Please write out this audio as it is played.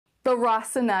The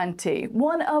Rocinante,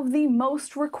 one of the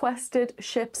most requested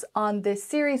ships on this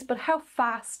series, but how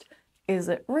fast is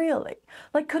it really?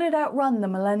 Like, could it outrun the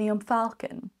Millennium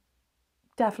Falcon?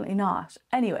 Definitely not.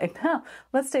 Anyway,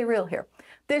 let's stay real here.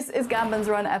 This is Gambons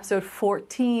Run episode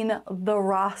 14, the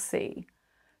Roci.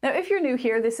 Now, if you're new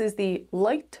here, this is the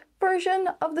light version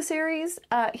of the series.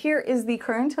 Here is the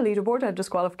current leaderboard and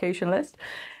disqualification list.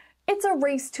 It's a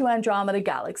race to Andromeda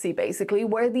Galaxy, basically,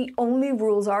 where the only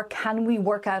rules are, can we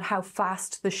work out how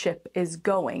fast the ship is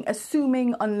going,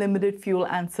 assuming unlimited fuel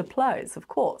and supplies, of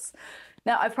course.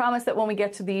 Now, I promise that when we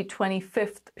get to the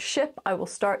 25th ship, I will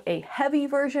start a heavy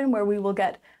version where we will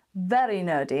get very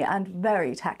nerdy and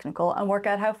very technical and work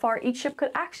out how far each ship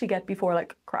could actually get before,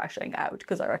 like, crashing out,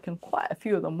 because I reckon quite a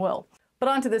few of them will. But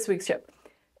on to this week's ship.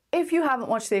 If you haven't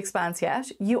watched The Expanse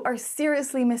yet, you are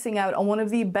seriously missing out on one of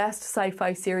the best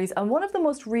sci-fi series and one of the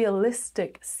most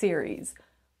realistic series.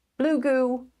 Blue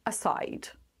goo aside.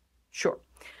 Sure.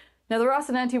 Now, the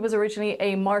Rocinante was originally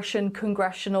a Martian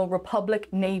Congressional Republic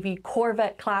Navy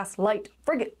corvette-class light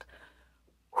frigate.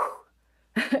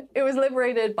 It was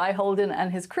liberated by Holden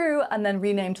and his crew and then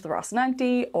renamed the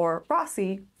Rocinante, or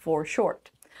Roci for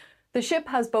short. The ship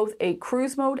has both a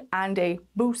cruise mode and a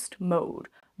boost mode.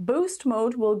 Boost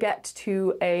mode will get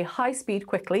to a high speed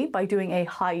quickly by doing a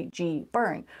high G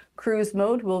burn. Cruise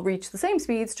mode will reach the same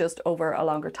speeds just over a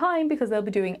longer time because they'll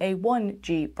be doing a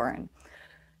 1G burn.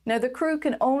 Now, the crew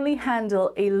can only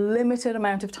handle a limited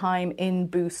amount of time in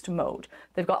boost mode.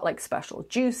 They've got like special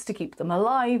juice to keep them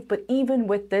alive, but even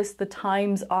with this, the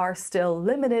times are still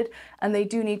limited and they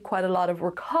do need quite a lot of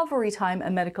recovery time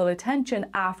and medical attention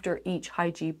after each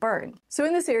high G burn. So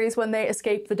in the series, when they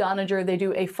escape the Donager, they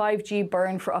do a 5G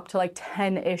burn for up to like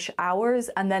 10-ish hours.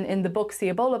 And then in the book,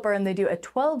 The Ebola burn, they do a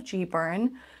 12G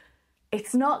burn.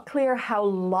 It's not clear how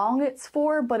long it's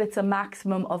for, but it's a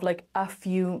maximum of like a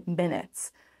few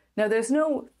minutes. Now, there's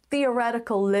no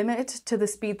theoretical limit to the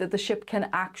speed that the ship can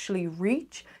actually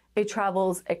reach. It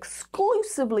travels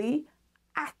exclusively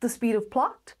at the speed of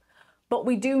plot, but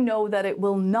we do know that it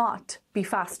will not be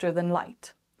faster than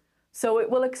light. So it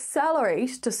will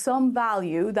accelerate to some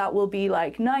value that will be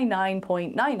like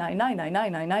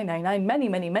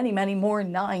 99.999999999, many more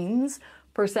nines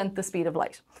 % the speed of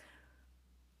light.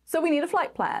 So we need a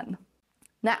flight plan.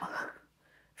 Now,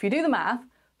 if you do the math,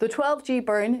 the 12G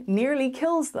burn nearly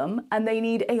kills them and they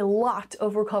need a lot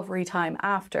of recovery time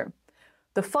after.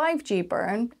 The 5G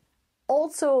burn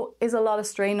also is a lot of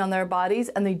strain on their bodies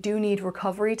and they do need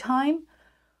recovery time,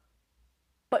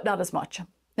 but not as much.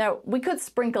 Now, we could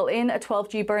sprinkle in a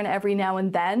 12G burn every now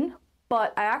and then,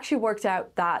 but I actually worked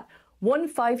out that one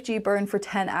 5G burn for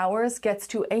 10 hours gets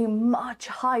to a much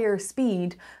higher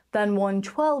speed than one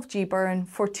 12G burn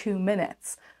for 2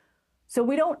 minutes. So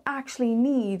we don't actually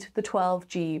need the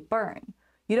 12G burn.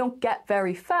 You don't get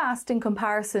very fast in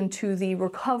comparison to the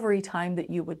recovery time that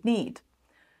you would need.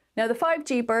 Now, the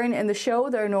 5G burn in the show,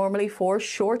 they're normally for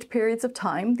short periods of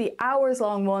time. The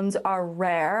hours-long ones are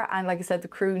rare, and like I said, the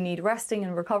crew need resting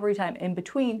and recovery time in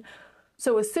between.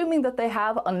 So assuming that they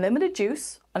have unlimited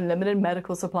juice, unlimited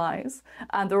medical supplies,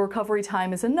 and the recovery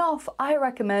time is enough, I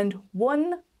recommend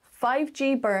one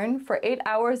 5G burn for 8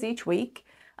 hours each week,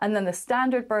 and then the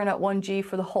standard burn at 1G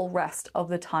for the whole rest of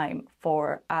the time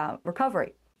for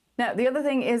recovery. Now, the other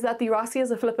thing is that the Roci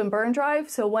is a flip and burn drive,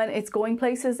 so when it's going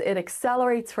places, it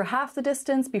accelerates for half the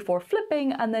distance before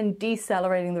flipping and then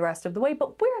decelerating the rest of the way,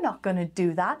 but we're not going to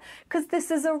do that because this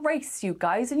is a race, you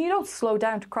guys, and you don't slow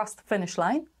down to cross the finish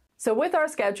line. So with our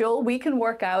schedule, we can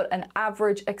work out an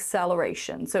average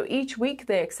acceleration. So each week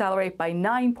they accelerate by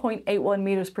 9.81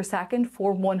 meters per second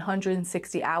for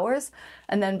 160 hours,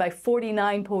 and then by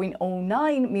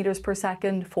 49.09 meters per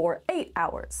second for 8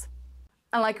 hours.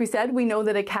 And like we said, we know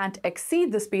that it can't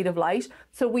exceed the speed of light,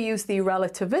 so we use the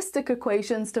relativistic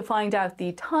equations to find out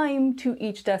the time to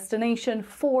each destination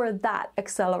for that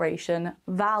acceleration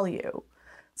value.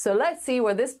 So let's see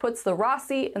where this puts the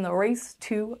Roci in the race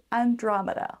to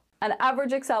Andromeda. An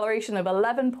average acceleration of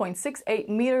 11.68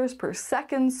 meters per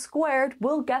second squared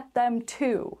will get them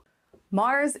to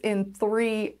Mars in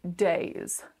 3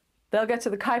 days. They'll get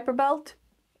to the Kuiper Belt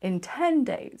in 10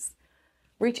 days.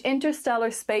 Reach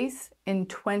interstellar space in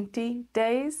 20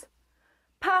 days.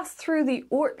 Pass through the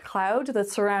Oort cloud that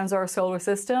surrounds our solar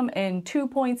system in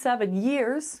 2.7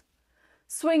 years.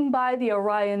 Swing by the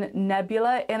Orion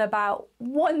Nebula in about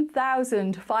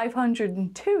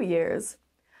 1,502 years.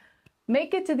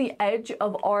 Make it to the edge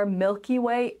of our Milky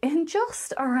Way in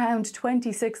just around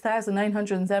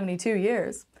 26,972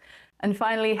 years. And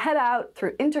finally, head out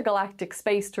through intergalactic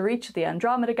space to reach the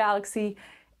Andromeda Galaxy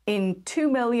in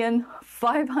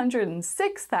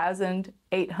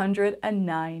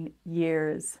 2,506,809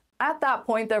 years. At that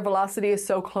point, their velocity is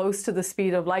so close to the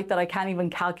speed of light that I can't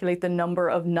even calculate the number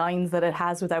of 9s that it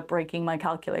has without breaking my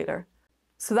calculator.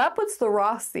 So that puts the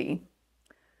Roci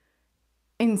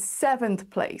in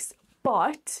 7th place,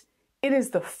 but it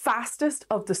is the fastest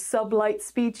of the sublight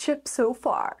speed ships so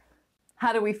far.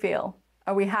 How do we feel?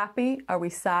 Are we happy? Are we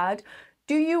sad?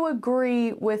 Do you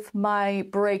agree with my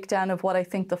breakdown of what I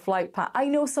think the flight path? I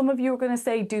know some of you are going to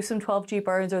say do some 12G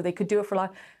burns, or they could do it for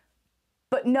life.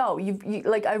 But no,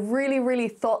 like, I really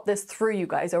thought this through, you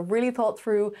guys. I really thought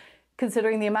through,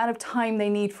 considering the amount of time they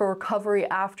need for recovery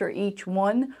after each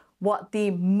one, what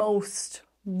the most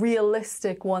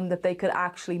realistic one that they could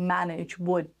actually manage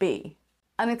would be.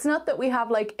 And it's not that we have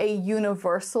like a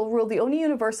universal rule. The only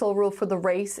universal rule for the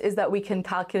race is that we can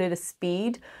calculate a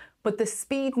speed, but the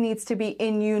speed needs to be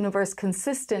in universe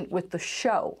consistent with the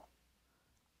show.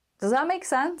 Does that make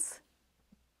sense?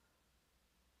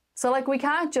 So like, we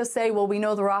can't just say, well, we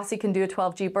know the Roci can do a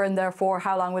 12G burn, therefore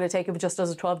how long would it take if it just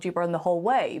does a 12G burn the whole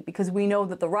way? Because we know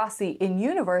that the Roci in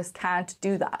universe can't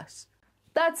do that.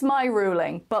 That's my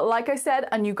ruling. But like I said,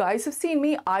 and you guys have seen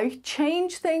me, I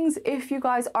change things if you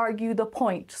guys argue the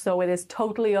point. So it is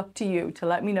totally up to you to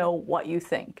let me know what you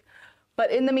think.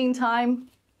 But in the meantime,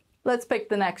 let's pick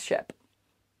the next ship.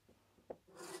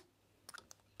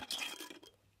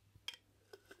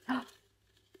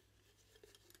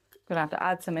 Gonna have to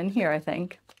add some in here, I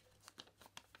think.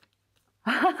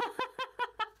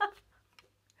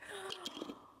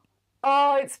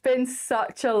 Oh, it's been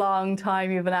such a long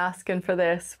time you've been asking for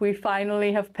this. We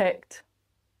finally have picked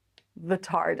the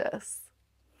TARDIS.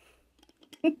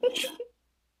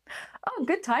 Oh,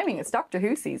 good timing. It's Doctor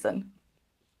Who season.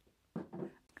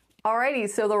 Alrighty,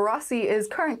 so the Roci is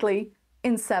currently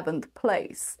in 7th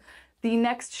place. The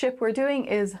next ship we're doing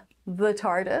is the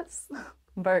TARDIS.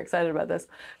 I'm very excited about this.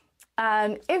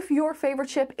 And if your favorite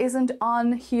ship isn't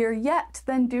on here yet,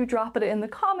 then do drop it in the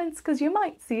comments because you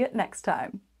might see it next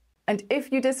time. And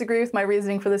if you disagree with my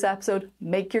reasoning for this episode,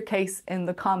 make your case in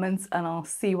the comments and I'll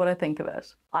see what I think of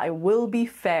it. I will be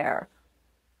fair.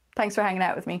 Thanks for hanging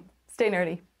out with me. Stay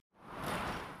nerdy.